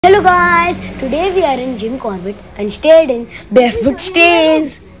Hello guys, today we are in Jim Corbett and stayed in Barefoot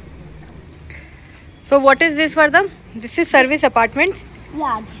Stays. So what is this for them? This is service apartments?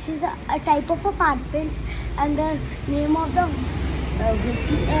 Yeah, this is a type of apartments and the name of the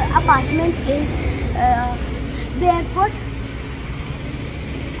apartment is Barefoot.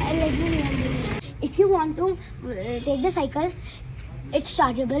 If you want to take the cycle, it's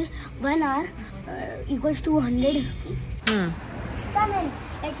chargeable. 1 hour equals to 100 rupees. Come in.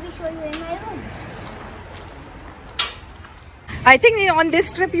 Let me show you in my room. I think on this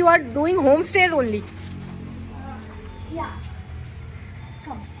trip you are doing homestays only. Yeah.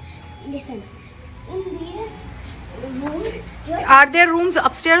 Come. Listen. In these rooms... Are there rooms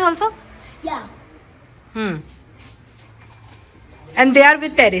upstairs also? Yeah. And they are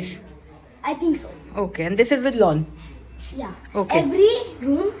with terrace? I think so. Okay. And this is with lawn? Yeah. Okay. Every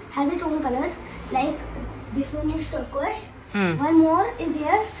room has its own colors. Like this one is turquoise. One more is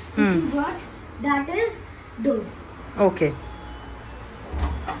there which you brought. That is dove. Okay.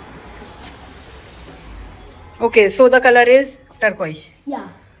 Okay, so the color is turquoise. Yeah,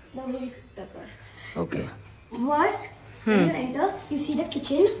 the whole turquoise. Okay. First, when you enter, you see the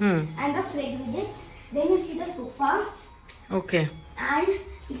kitchen and the fridge with it. Then you see the sofa. Okay. And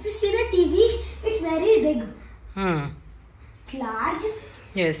if you see the TV, it's very big. It's large.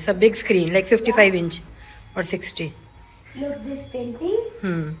 Yes, a big screen, like 55 inch or 60. Look, this painting.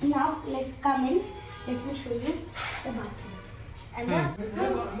 Now let's come in. Let me show you the bathroom. And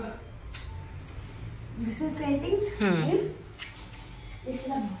this is paintings. This is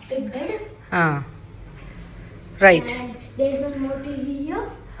a big bed. Right. And there is one more TV here.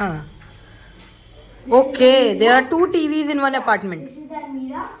 Okay, there are 2 TVs in one apartment. This is the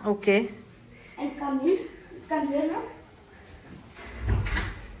almirah. Okay. And come in. Come here now.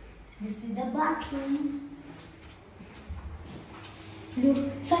 This is the bathroom. Look,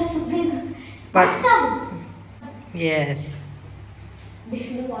 such a big bathtub. Yes. This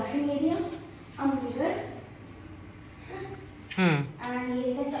is the washing area. A mirror. And here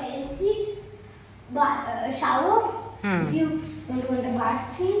is the toilet seat. Shower. If you don't want a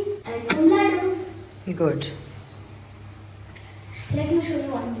bath thing. And some ladders. Good. Let me show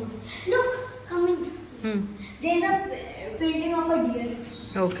you one more. Look, come in. There is a painting of a deer.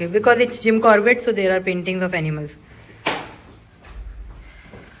 Okay, because it's Jim Corbett, so there are paintings of animals.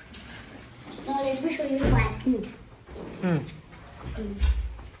 Now let me show you the balcony.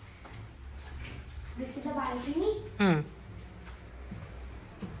 This is the balcony.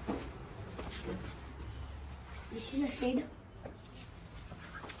 This is a shade.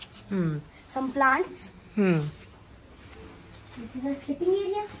 Some plants. This is the sleeping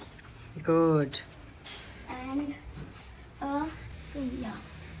area. Good. And so yeah.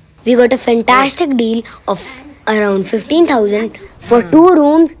 We got a fantastic deal of around 15,000 for 2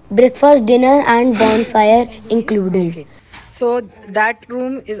 rooms, breakfast, dinner and bonfire included. Okay. So that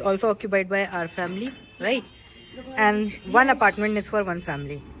room is also occupied by our family, right? And one apartment is for one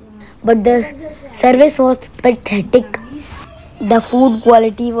family. But the service was pathetic. The food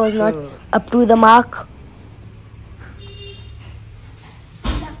quality was not up to the mark.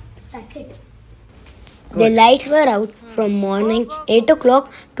 That's it. The lights were out from morning 8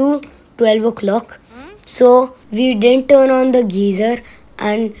 o'clock to 12 o'clock. So we didn't turn on the geyser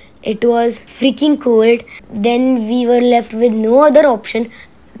and it was freaking cold. Then we were left with no other option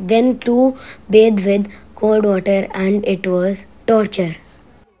than to bathe with cold water, and it was torture.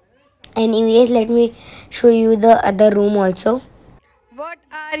 Anyways, let me show you the other room also. What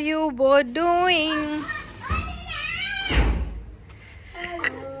are you both doing?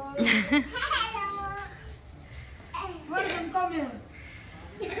 Come here.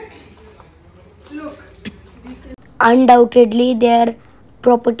 Look. Undoubtedly, their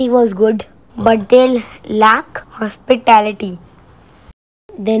property was good, but they lack hospitality.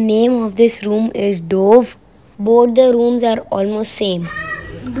 The name of this room is Dove. Both the rooms are almost same.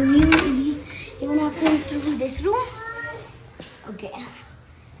 Do you even have to interview this room? Okay.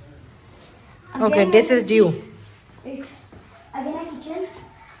 Okay, this is due. It's again a kitchen,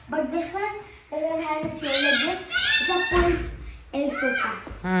 but this one doesn't have a chair like this. It's a full L sofa.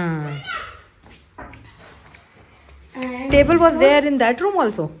 And Table was there in that room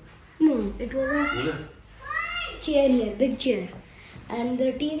also? no, it was a chair here, big chair. And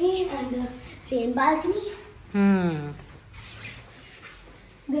the TV and the same balcony.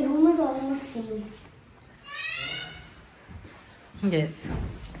 The room is almost same. Yes.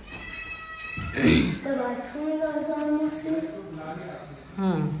 The bathroom is also almost same.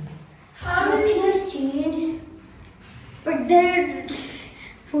 Nothing has changed. But the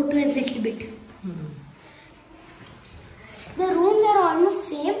photo is a little bit. The rooms are almost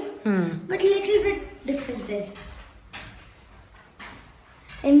same, but little bit differences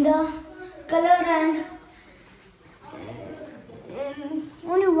in the color and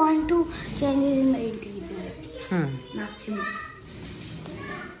only 1-2 changes in the interior. Maximum.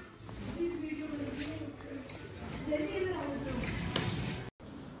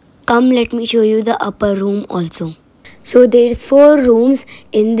 Come, let me show you the upper room also. So there's 4 rooms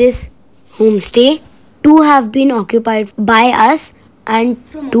in this homestay. 2 have been occupied by us and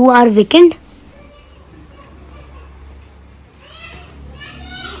 2 are vacant.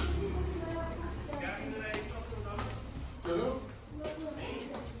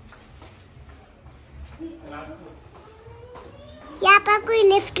 यहाँ पर कोई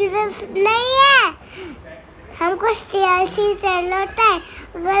lift नहीं है, हमको stair से चलना होता है।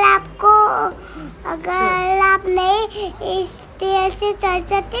 अगर आप नहीं स्टेयर से चल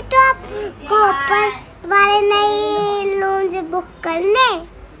सकते तो आपको ऊपर वाले नई लॉन्ज बुक करने।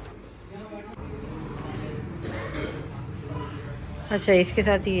 अच्छा, इसके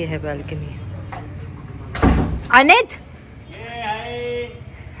साथ ही ये है balcony. Anit,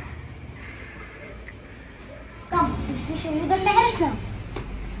 Come, let me show you the terrace now.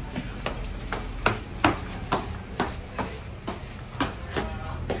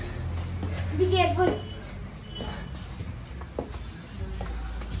 Be careful.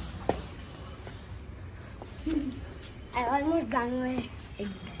 I almost banged my head.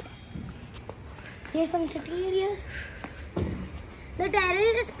 Here's some sitting areas. The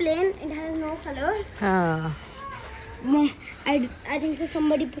terrace is plain, it has no color. I think so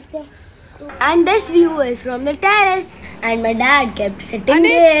somebody put the... And this view is from the terrace. And my dad kept sitting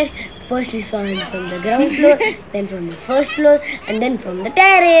there. First we saw him from the ground floor, then from the first floor, and then from the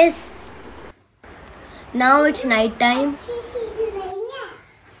terrace. Now it's night time.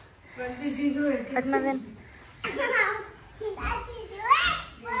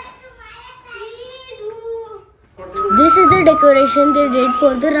 This is the decoration they did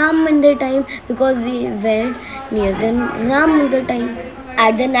for the Ram Mandir time, because we went near the Ram Mandir time.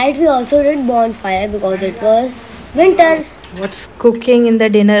 At the night we also did bonfire because it was winters. what's cooking in the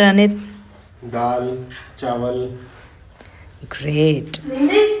dinner, Anit? Dal, chawal. Great.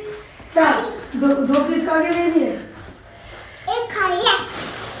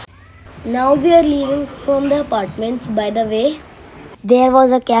 Now we are leaving from the apartments. By the way, there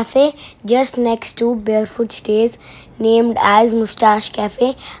was a cafe just next to Barefoot Stays named as Mustache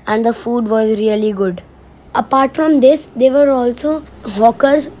Cafe, and the food was really good. Apart from this, there were also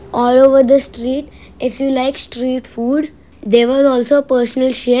hawkers all over the street. If you like street food, there was also a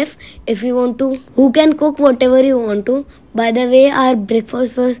personal chef if you want to, who can cook whatever you want to. By the way, our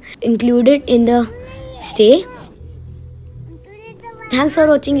breakfast was included in the stay. Thanks for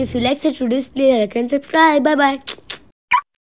watching. If you like such videos, please like and subscribe. Bye bye.